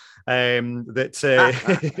lesbians, that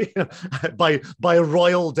by a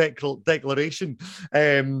royal declaration.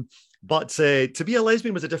 But to be a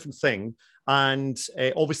lesbian was a different thing. And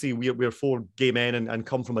obviously we're four gay men and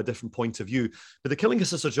come from a different point of view. But The Killing of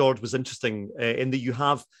Sister George was interesting in that you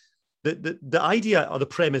have the idea or the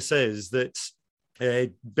premise is that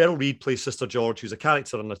Beryl Reid plays Sister George, who's a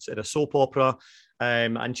character in a soap opera.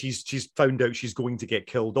 And she's found out she's going to get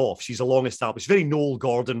killed off. She's a long established, very Noel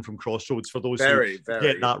Gordon from Crossroads for those who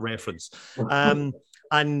get that reference. And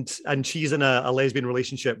she's in a lesbian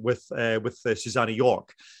relationship with Susanna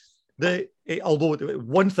York. Although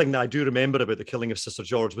one thing that I do remember about The Killing of Sister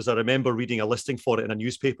George was I remember reading a listing for it in a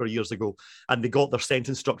newspaper years ago, and they got their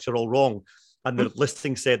sentence structure all wrong. And the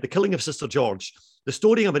listing said, The Killing of Sister George, the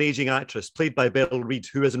story of an aging actress played by Beryl Reid,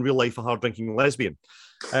 who is in real life a hard-drinking lesbian.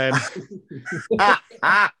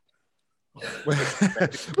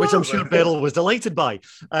 Which I'm sure Beryl was delighted by.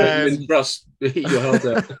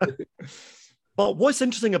 But what's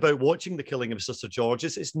interesting about watching The Killing of Sister George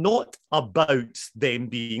is it's not about them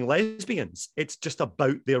being lesbians. It's just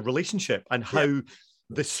about their relationship and how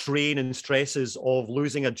the strain and stresses of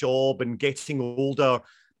losing a job and getting older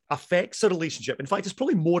affects a relationship. In fact, it's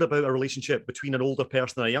probably more about a relationship between an older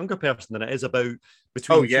person and a younger person than it is about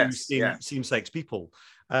between same-sex people.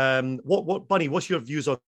 Bunny, what's your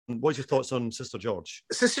thoughts on Sister George?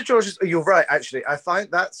 Sister George, you're right, actually. I find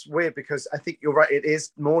that's weird because I think you're right. It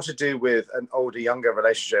is more to do with an older-younger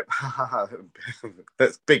relationship.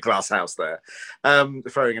 That's big glass house there,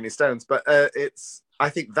 throwing any stones. But I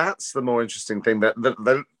think that's the more interesting thing, that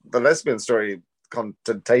the lesbian story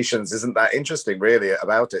connotations isn't that interesting really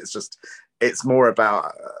about it. It's more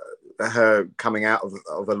about her coming out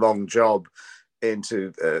of a long job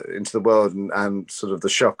into the world and sort of the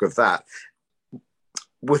shock of that.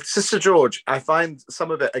 With Sister George, I find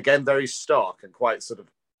some of it again very stark and quite sort of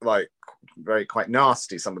like quite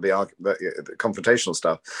nasty, some of the confrontational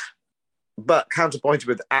stuff, but counterpointed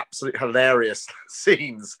with absolute hilarious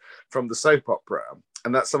scenes from the soap opera.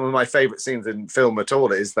 And that's some of my favourite scenes in film at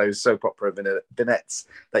all, is those soap opera vignettes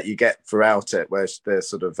that you get throughout it, where they're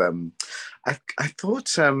sort of, I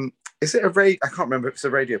thought, is it I can't remember if it's a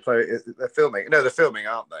radio play. They're filming. No, they're filming,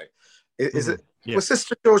 aren't they? Is it? Yeah. Was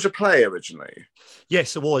Sister George a play originally?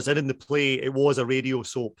 Yes, it was. And in the play, it was a radio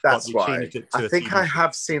soap. That's why. I think I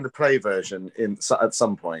have seen the play version at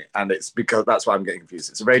some point, and it's because that's why I'm getting confused.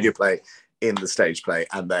 It's a radio play in the stage play,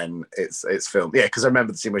 and then it's filmed. Yeah, because I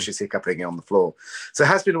remember the scene where she's hiccuping on the floor. So it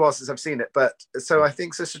has been a while since I've seen it, but so I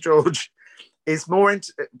think Sister George is more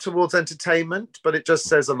towards entertainment, but it just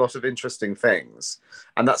says a lot of interesting things,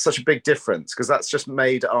 and that's such a big difference because that's just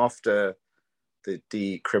made after the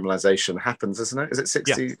decriminalization happens, isn't it? Is it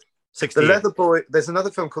 60? Yeah. 60. The Leather Boy. There's another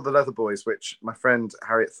film called The Leather Boys, which my friend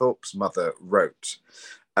Harriet Thorpe's mother wrote,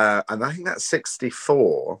 and I think that's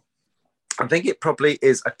 64. I think it probably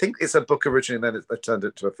is. I think it's a book originally, and then they turned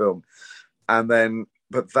it into a film,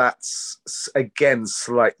 but that's again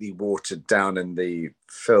slightly watered down in the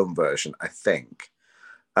film version, I think.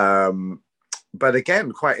 But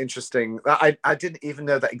again, quite interesting. I didn't even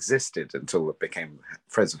know that existed until I became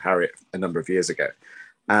friends with Harriet a number of years ago.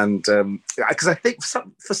 And because I think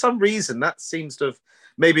for some reason that seems to have,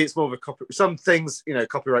 maybe it's more of a copy. Some things,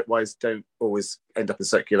 copyright-wise, don't always end up in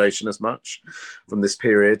circulation as much from this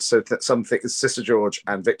period. So some things, Sister George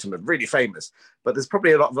and Victim are really famous, but there's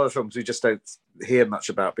probably a lot of other films we just don't hear much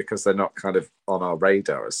about because they're not kind of on our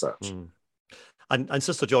radar as such. Mm. And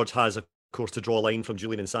Sister George has, of course, to draw a line from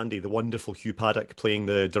Julian and Sandy, the wonderful Hugh Paddock playing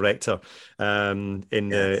the director of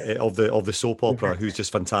the soap opera, who's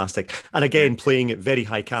just fantastic. And again, playing it very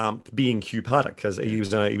high camp, being Hugh Paddock, because he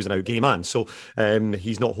was an out gay man, so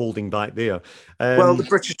he's not holding back there. Well, the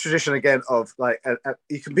British tradition again of like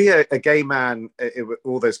you can be a gay man with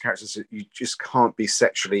all those characters, you just can't be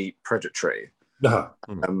sexually predatory. Uh-huh.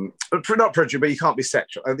 Not predatory, but you can't be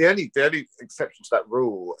sexual. And the only exception to that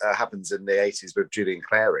rule happens in the 80s with Julian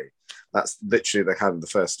Clary. That's literally the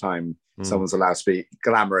first time someone's allowed to be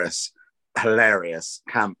glamorous, hilarious,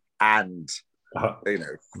 camp, and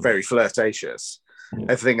very flirtatious.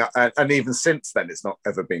 Everything, and even since then, it's not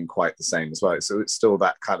ever been quite the same as well. So it's still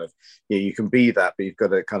that kind of you can be that, but you've got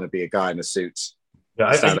to kind of be a guy in a suit.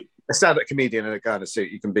 Yeah, a stand-up comedian in a guy in a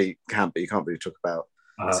suit. You can be camp, but you can't really talk about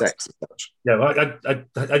sex and such. Yeah, well,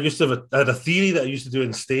 I used to have a theory that I used to do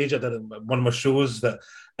on stage. I did in one of my shows that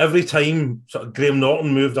every time sort of Graham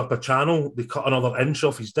Norton moved up a channel, they cut another inch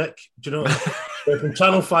off his dick. Do you know? From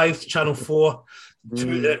Channel 5 to Channel 4,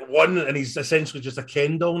 Mm. 1, and he's essentially just a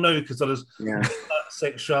Ken doll now because there is Yeah. that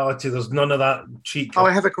sexuality, there's none of that cheek. Oh,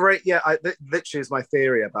 I have a great literally is my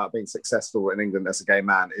theory about being successful in England as a gay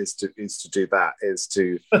man is to do that, is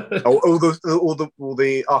to all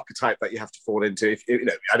the archetype that you have to fall into. If you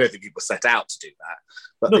know, I don't think people set out to do that,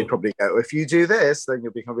 but No. they probably go, if you do this, then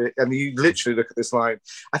you'll become. And you literally look at this line.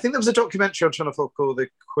 I think there was a documentary on Channel 4 called "The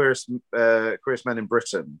Queerest Men in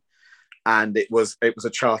Britain," and it was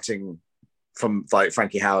a charting from like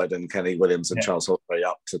Frankie Howard and Kenny Williams and Charles Hawtrey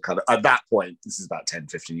up to kind of, at that point, this is about 10,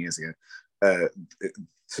 15 years ago,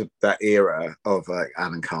 to that era of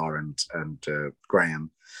Alan Carr and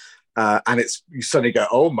Graham. And you suddenly go,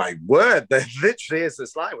 oh my word, there literally is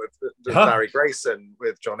this line with Barry Grayson,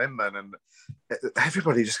 with John Inman, and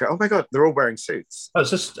everybody just go, oh my God, they're all wearing suits.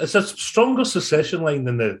 It's a stronger secession line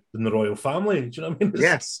than the royal family. Do you know what I mean?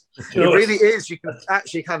 Yes, it really is. You can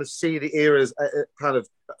actually kind of see the eras kind of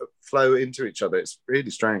flow into each other. It's really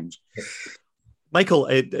strange. Michael,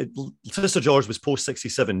 Sister George was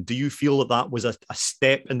post-67. Do you feel that was a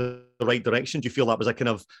step in the right direction? Do you feel that was a kind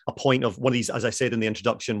of a point of one of these, as I said in the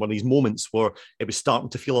introduction, one of these moments where it was starting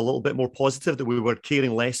to feel a little bit more positive, that we were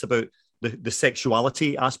caring less about the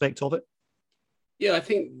sexuality aspect of it? Yeah, I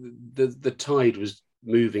think the tide was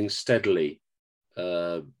moving steadily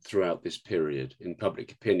throughout this period in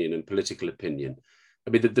public opinion and political opinion. I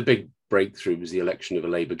mean, the big breakthrough was the election of a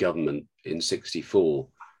Labour government in '64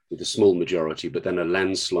 with a small majority, but then a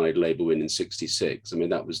landslide Labour win in '66. I mean,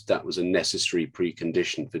 that was a necessary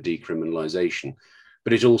precondition for decriminalisation,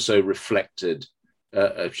 but it also reflected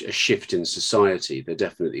a shift in society. There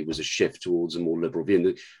definitely was a shift towards a more liberal view.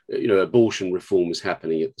 And you know, abortion reform was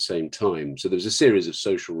happening at the same time. So there was a series of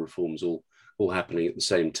social reforms all happening at the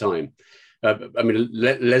same time. I mean,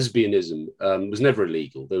 lesbianism was never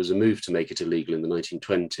illegal. There was a move to make it illegal in the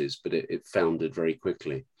 1920s, but it foundered very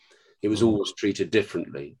quickly. It was always treated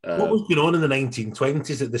differently. What was going on in the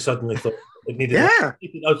 1920s that they suddenly thought it needed? Yeah.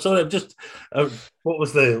 Oh, sorry, what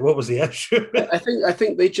was the issue? I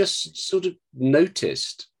think they just sort of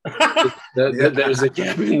noticed that there was a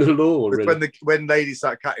gap in the law. Really. When ladies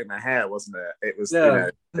started cutting their hair, wasn't it? It was,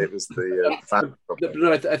 it was the.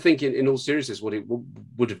 No, I think in all seriousness, what it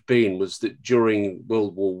would have been was that during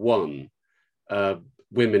World War One,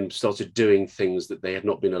 women started doing things that they had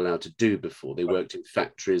not been allowed to do before. They worked in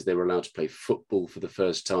factories. They were allowed to play football for the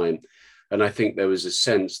first time. And I think there was a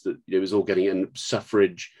sense that it was all getting, and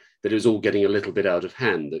suffrage, that it was all getting a little bit out of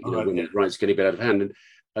hand, that women's rights getting a bit out of hand,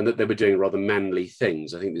 and that they were doing rather manly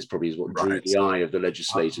things. I think this probably is what drew the eye of the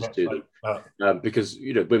legislators to them, because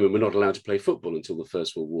women were not allowed to play football until the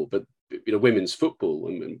First World War. But women's football,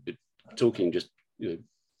 I mean, talking just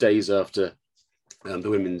days after the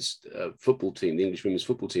women's football team, the English women's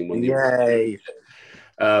football team won the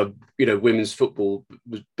women's football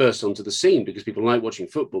was burst onto the scene because people like watching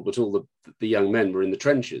football, but all the young men were in the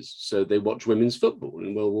trenches, so they watched women's football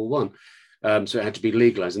in World War One. So it had to be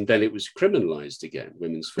legalised, and then it was criminalised again,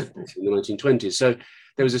 women's football, in the 1920s. So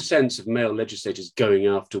there was a sense of male legislators going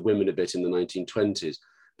after women a bit in the 1920s.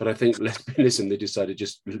 But I think lesbianism, they decided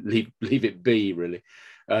just leave it be, really.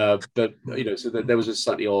 So that there was a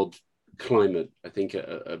slightly odd climate, I think,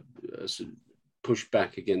 a sort of push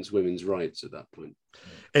back against women's rights at that point.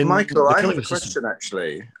 And Michael, I have a question,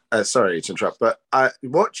 actually. Sorry to interrupt, but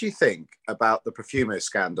what do you think about the Profumo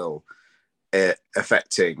scandal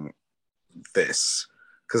affecting this?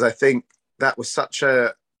 Because I think that was such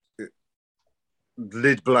a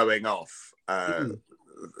lid blowing off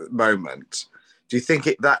moment. Do you think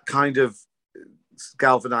that kind of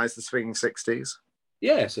galvanized the swinging 60s?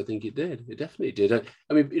 Yes, I think it did. It definitely did.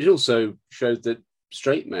 I mean, it also showed that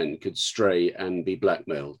straight men could stray and be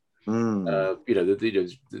blackmailed. The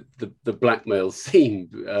blackmail theme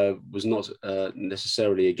was not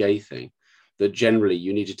necessarily a gay thing. That generally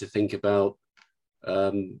you needed to think about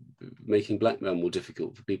making blackmail more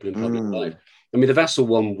difficult for people in public life. I mean, the Vassal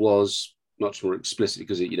one was much more explicit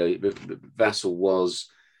because Vassal was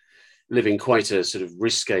living quite a sort of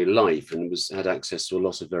risque life and had access to a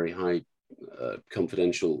lot of very high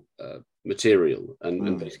confidential material,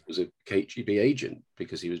 and basically was a KGB agent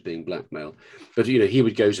because he was being blackmailed. But he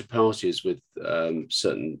would go to parties with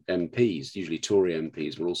certain MPs, usually Tory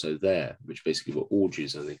MPs were also there, which basically were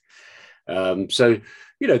orgies, I think. So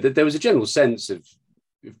there was a general sense of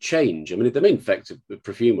change. I mean, the main effect of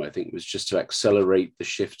Profumo, I think, was just to accelerate the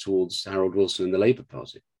shift towards Harold Wilson and the Labour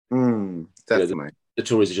Party. Definitely. The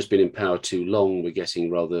Tories have just been in power too long. We're getting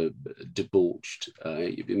rather debauched.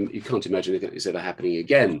 You can't imagine anything that's ever happening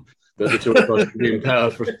again. But the Tory party have been in power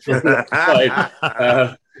for a long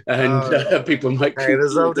time. And people might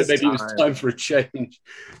conclude that maybe it was time for a change.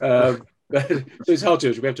 So it's hard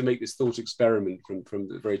to. We have to make this thought experiment from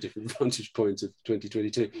the very different vantage points of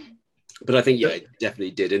 2022. But I think it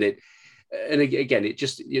definitely did, and again, it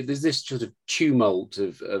just there's this sort of tumult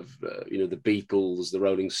of the Beatles, the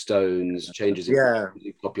Rolling Stones, changes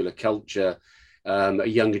in popular culture, a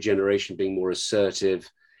younger generation being more assertive,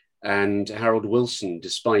 and Harold Wilson,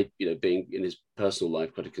 despite being in his personal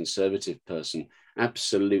life quite a conservative person,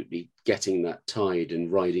 absolutely getting that tide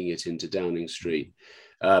and riding it into Downing Street.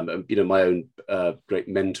 My own great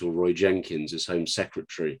mentor, Roy Jenkins, as Home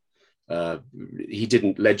Secretary, he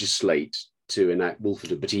didn't legislate to enact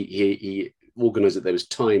Wolfenden, but he organised that there was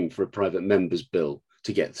time for a private member's bill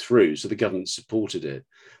to get through. So the government supported it,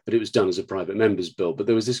 but it was done as a private member's bill. But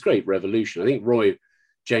there was this great revolution. I think Roy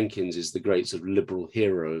Jenkins is the great sort of liberal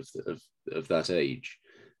hero of that age.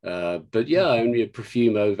 But yeah, only a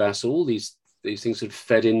Profumo, Vassal, all these things sort of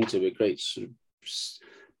fed into a great sort of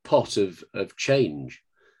pot of change.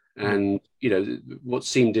 And what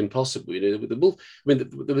seemed impossible, with the Wolf. I mean,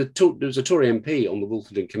 there was a Tory MP on the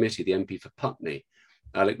Wolfenden committee, the MP for Putney,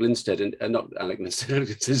 Alec Linstead, and not Alec Linstead,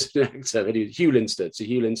 an actor, Hugh Linstead. So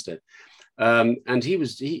Hugh Linstead, and he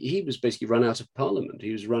was basically run out of Parliament.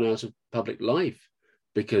 He was run out of public life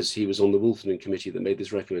because he was on the Wolfenden committee that made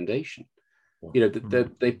this recommendation.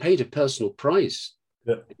 They paid a personal price.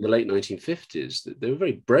 In the late 1950s, they were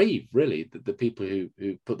very brave, really, the people who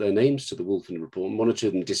put their names to the Wolfenden report. And one or two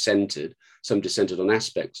of them dissented. Some dissented on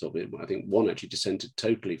aspects of it. I think one actually dissented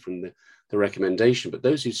totally from the recommendation. But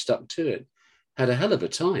those who stuck to it had a hell of a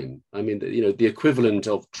time. I mean, the equivalent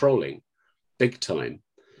of trolling, big time.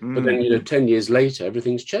 But then, 10 years later,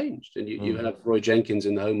 everything's changed. And you have Roy Jenkins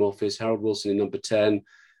in the Home Office, Harold Wilson in Number 10,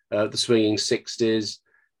 the Swinging Sixties.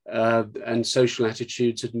 And social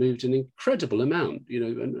attitudes had moved an incredible amount,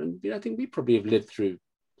 and I think we probably have lived through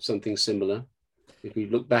something similar. If we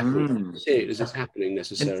look back and see it as it's happening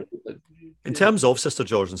necessarily. In terms of Sister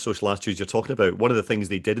George and social attitudes you're talking about, one of the things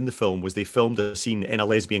they did in the film was they filmed a scene in a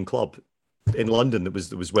lesbian club in London that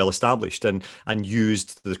was well established and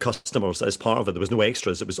used the customers as part of it. There was no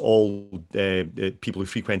extras. It was all people who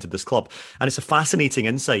frequented this club. And it's a fascinating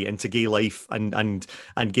insight into gay life and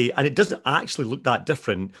gay. And it doesn't actually look that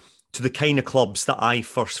different to the kind of clubs that I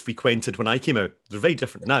first frequented when I came out. They're very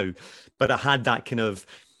different now, but it had that kind of.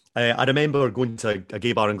 I remember going to a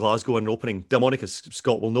gay bar in Glasgow and opening Delmonica,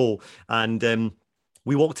 Scott will know, and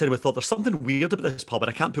we walked in and we thought, there's something weird about this pub, and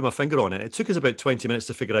I can't put my finger on it. It took us about 20 minutes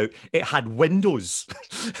to figure out it had windows.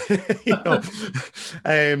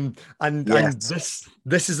 And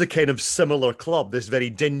this is the kind of similar club, this very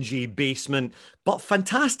dingy basement, but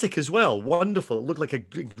fantastic as well. Wonderful. It looked like a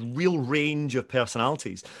real range of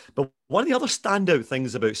personalities. But one of the other standout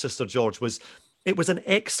things about Sister George was it was an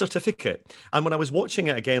X certificate. And when I was watching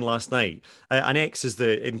it again last night, an X is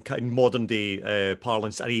in modern day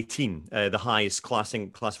parlance an 18, the highest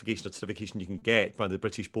classification or certification you can get by the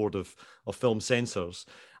British Board of Film Censors.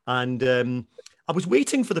 And I was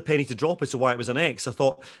waiting for the penny to drop as to why it was an X. I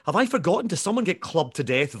thought, have I forgotten? Does someone get clubbed to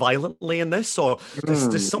death violently in this? Or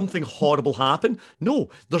does something horrible happen? No,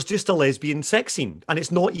 there's just a lesbian sex scene. And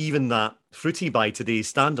it's not even that fruity by today's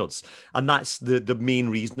standards. And that's the main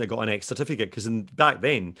reason I got an X certificate, because back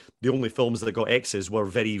then, the only films that got X's were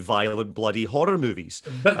very violent, bloody horror movies.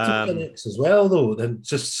 But to get X as well, though, and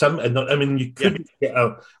just some, and I mean, you couldn't get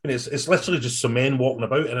it's literally just some men walking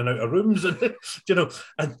about in and out of rooms, and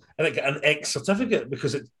and it got an X certificate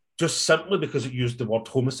because it just simply because it used the word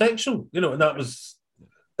homosexual, and that was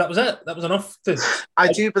it. That was enough to. I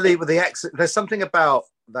do believe with the X, there's something about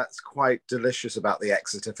that's quite delicious about the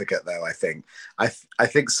X certificate, though. I think I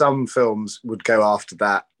think some films would go after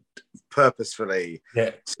that purposefully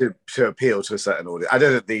to appeal to a certain audience. I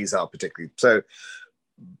don't think these are particularly so.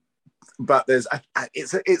 But there's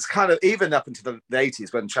it's kind of even up into the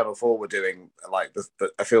 80s when Channel 4 were doing like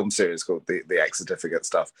a film series called the X Certificate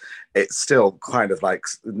stuff. It's still kind of like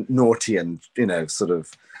naughty and sort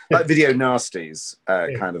of like Video Nasties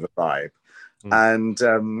kind of a vibe. And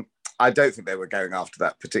I don't think they were going after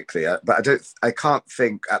that particularly. But I can't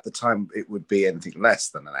think at the time it would be anything less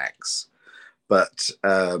than an X. But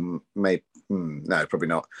no, probably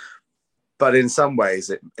not. But in some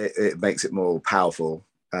ways it makes it more powerful.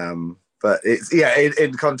 But it's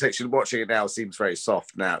in context, watching it now seems very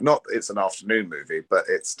soft now. Not it's an afternoon movie, but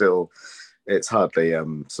it's hardly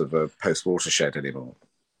sort of a post-Watershed anymore.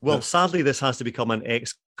 Well, sadly, this has to become an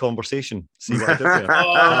X conversation. See what I did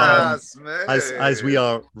there? As we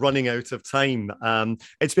are running out of time.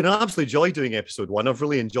 It's been an absolute joy doing episode 1. I've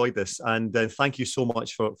really enjoyed this, and thank you so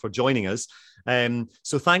much for joining us.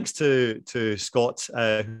 So thanks to Scott,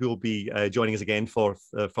 who will be joining us again for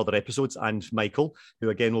further episodes, and Michael, who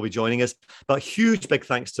again will be joining us. But a huge big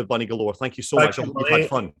thanks to Bunny Galore. Thank you so much. I hope you've had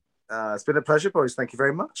fun. It's been a pleasure, boys. Thank you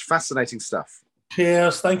very much. Fascinating stuff.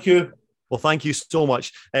 Cheers. Thank you. Well, thank you so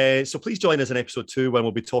much. So please join us in episode 2 when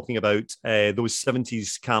we'll be talking about those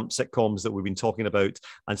 70s camp sitcoms that we've been talking about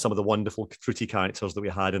and some of the wonderful fruity characters that we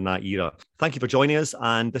had in that era. Thank you for joining us.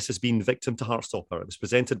 And this has been Victim to Heartstopper. It was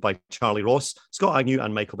presented by Charlie Ross, Scott Agnew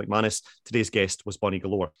and Michael McManus. Today's guest was Bunny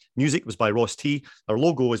Galore. Music was by Ross T. Our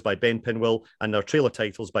logo is by Ben Pinwell and our trailer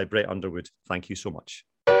titles by Brett Underwood. Thank you so much.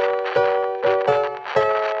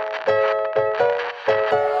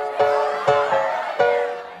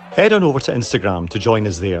 Head on over to Instagram to join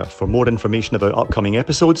us there for more information about upcoming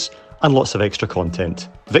episodes and lots of extra content.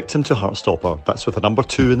 Victim to Heartstopper, that's with a number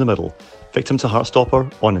 2 in the middle. Victim to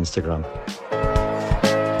Heartstopper on Instagram.